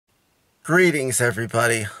Greetings,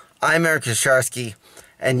 everybody. I'm Kosharsky,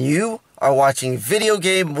 and you are watching Video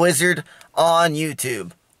Game Wizard on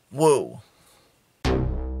YouTube. Whoa.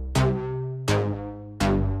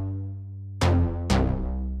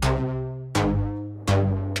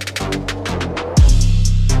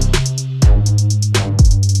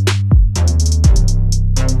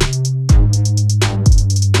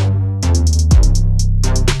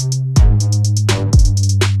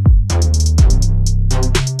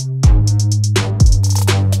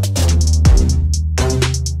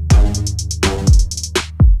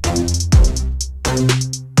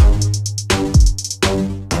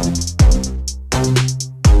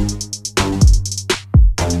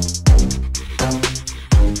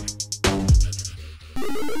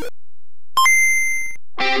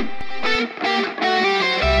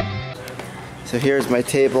 So here's my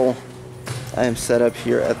table. I am set up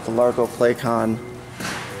here at the Largo PlayCon,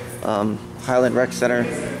 Highland Rec Center.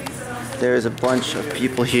 There's a bunch of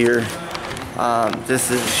people here.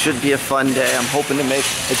 Should be a fun day. I'm hoping to make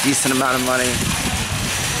a decent amount of money.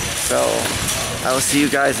 So I will see you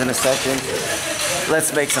guys in a second.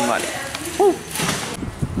 Let's make some money. Woo.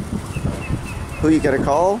 Who you gotta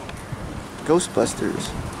call? Ghostbusters.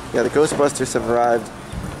 Yeah, the Ghostbusters have arrived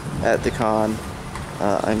at the con.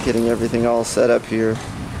 I'm getting everything all set up here.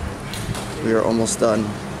 We are almost done.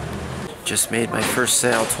 Just made my first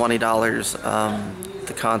sale, $20.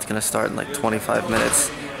 The con's gonna start in like 25 minutes,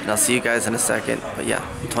 and I'll see you guys in a second. But yeah,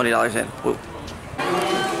 $20 in. Woo.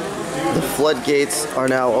 The floodgates are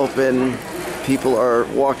now open. People are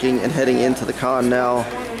walking and heading into the con now.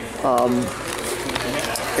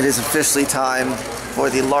 It is officially time for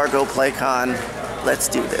the Largo PlayCon. Let's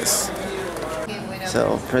do this.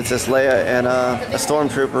 So Princess Leia and a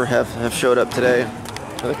stormtrooper have showed up today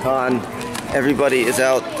for the con. Everybody is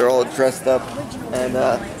out, they're all dressed up, and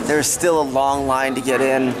there's still a long line to get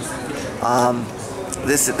in.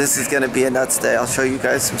 This is gonna be a nuts day. I'll show you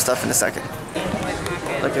guys some stuff in a second.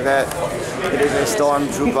 Look at that. It is a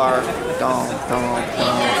stormtrooper.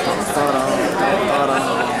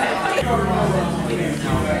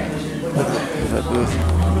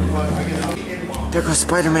 There goes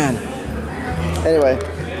Spider-Man. Anyway,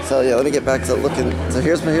 so yeah, let me get back to looking. So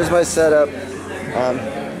here's my setup.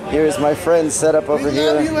 Here's my friend's setup over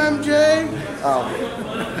here. Love you, MJ.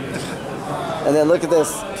 And then look at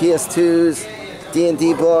this: PS2s,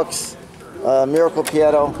 D&D books, Miracle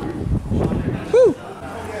Piano. Woo!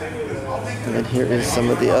 And then here is some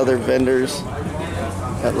of the other vendors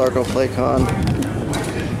at Largo PlayCon.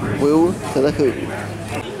 Woo to the hoop.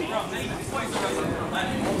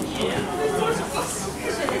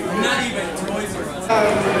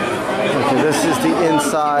 Okay, this is the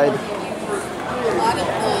inside.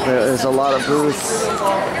 There is a lot of booths.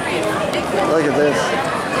 Look at this.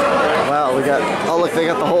 Wow, we got, oh look, they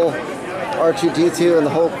got the whole R2-D2 and the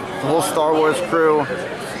whole Star Wars crew.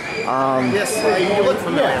 Yes, you look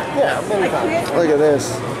familiar. Yeah, look at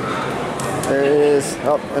this. There is,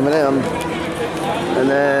 oh, M&M. And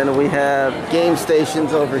then we have game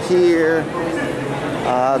stations over here.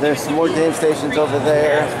 There's some more game stations over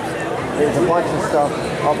there. There's a bunch of stuff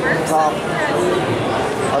up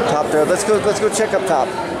top there. Let's go check up top.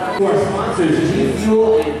 Our sponsors, G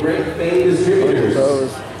Fuel and Great Bay Distributors,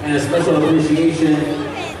 and a special appreciation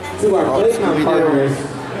to our PlayCon partners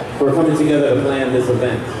for coming together to plan this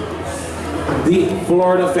event. The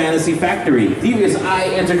Florida Fantasy Factory, Devious Eye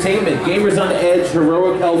Entertainment, Gamers on Edge,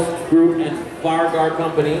 Heroic Health Group, and Fargar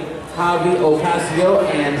Company, Javi Ocasio,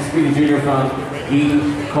 and Speedy Jr. from Geek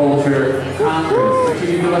Culture Congress. Can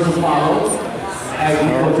you give us a follow?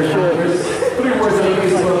 Geek Culture Congress.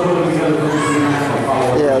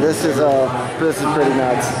 Yeah, this is pretty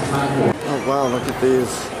nuts. Oh wow, look at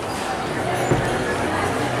these.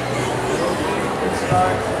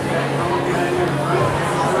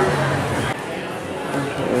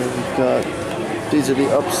 We've got, these are the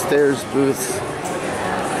upstairs booths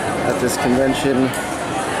at this convention.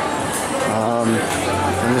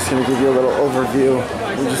 I'm just going to give you a little overview.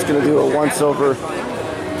 I'm just going to do a once over,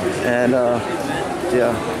 and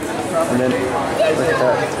yeah, and then look at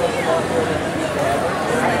that.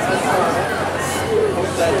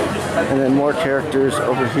 And then more characters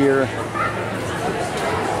over here.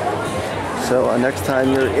 So next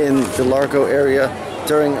time you're in the Largo area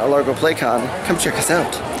during a Largo PlayCon, come check us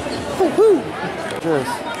out. Woohoo! Look at this.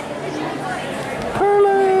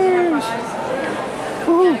 Curlers!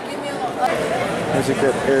 Woohoo! There's a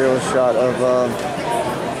good aerial shot of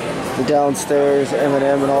the downstairs,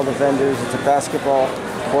 M&M and all the vendors. It's a basketball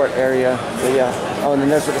court area. But yeah. Oh, and then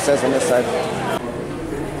that's what it says on this side.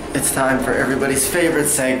 It's time for everybody's favorite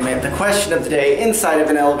segment, the question of the day inside of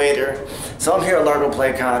an elevator. So I'm here at Largo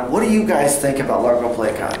PlayCon. What do you guys think about Largo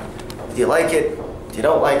PlayCon? Do you like it? Do you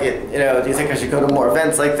don't like it? You know, do you think I should go to more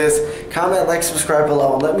events like this? Comment, like, subscribe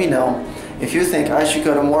below, and let me know if you think I should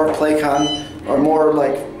go to more PlayCon or more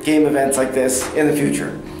like game events like this in the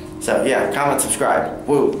future. So yeah, comment, subscribe.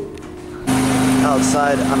 Woo!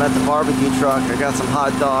 Outside, I'm at the barbecue truck. I got some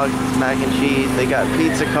hot dogs, mac and cheese. They got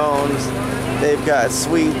pizza cones. They've got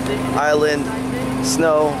sweet island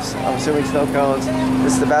snow. I'm assuming snow cones.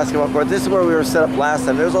 This is the basketball court. This is where we were set up last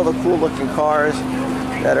time. There's all the cool looking cars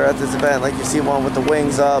that are at this event. Like you see one with the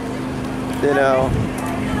wings up, you know.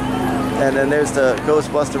 And then there's the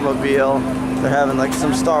Ghostbuster mobile. They're having like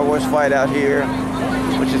some Star Wars fight out here,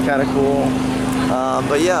 which is kind of cool.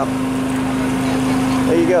 But yeah,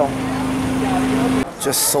 there you go.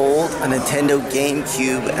 Just sold a Nintendo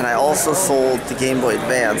GameCube, and I also sold the Game Boy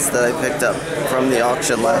Advance that I picked up from the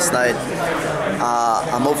auction last night.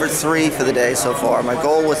 I'm over 3 for the day so far. My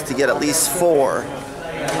goal was to get at least 4.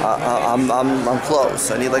 I'm close.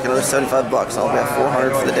 I need like another 75 bucks. I'll be at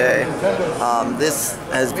 400 for the day. This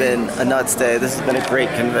has been a nuts day. This has been a great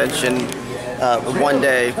convention. One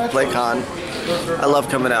day PlayCon. I love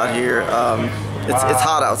coming out here. It's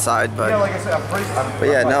hot outside, but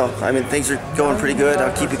yeah, no, I mean, things are going pretty good.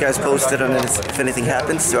 I'll keep you guys posted on if anything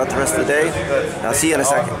happens throughout the rest of the day. I'll see you in a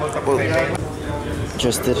second. Whoa.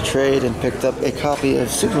 Just did a trade and picked up a copy of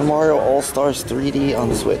Super Mario All-Stars 3D on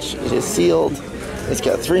the Switch. It is sealed. It's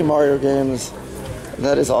got 3 Mario games.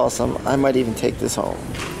 That is awesome. I might even take this home.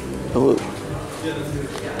 Ooh.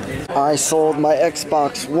 I sold my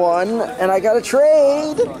Xbox One and I got a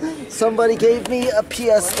trade. Somebody gave me a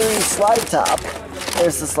PS3 slide top.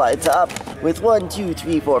 There's the slide top with 1, 2,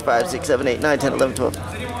 3, 4, 5, 6, 7, 8, 9, 10, 11, 12.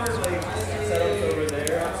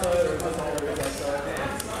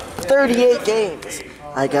 38 games.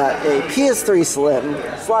 I got a PS3 Slim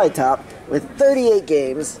slide top with 38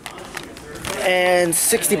 games and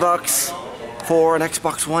 60 bucks for an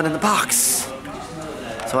Xbox One in the box.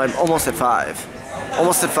 So I'm almost at 5.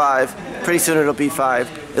 Almost at 5. Pretty soon it'll be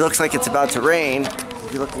 5. It looks like it's about to rain.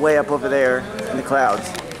 If you look way up over there in the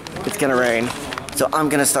clouds, it's gonna rain. So I'm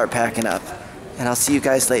gonna start packing up. And I'll see you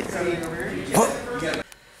guys later. Whoa.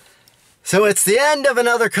 So it's the end of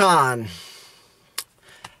another con.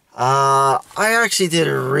 I actually did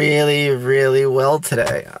really well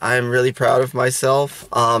today. I'm really proud of myself.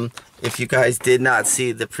 If you guys did not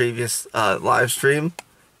see the previous live stream,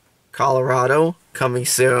 Colorado coming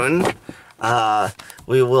soon.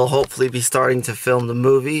 We will hopefully be starting to film the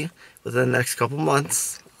movie within the next couple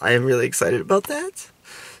months. I am really excited about that.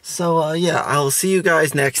 So yeah, I will see you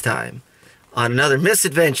guys next time on another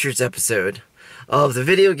Misadventures episode of the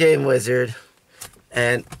Video Game Wizard.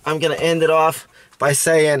 And I'm gonna end it off by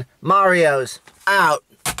saying Mario's out.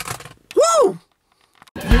 Woo!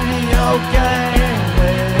 Video Game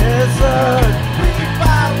Wizard. We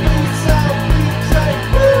buy, we sell, we trade.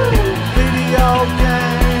 Woo! Video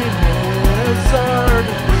Game Wizard.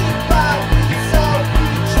 We buy, we sell, we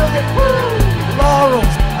trade. Woo!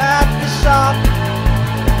 Laurel's at the shop.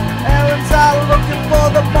 Aaron's out looking for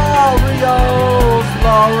the Marios.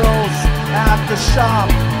 Laurel's at the shop.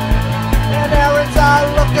 And Aaron's out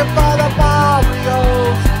looking for the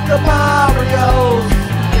Marios. The Marios.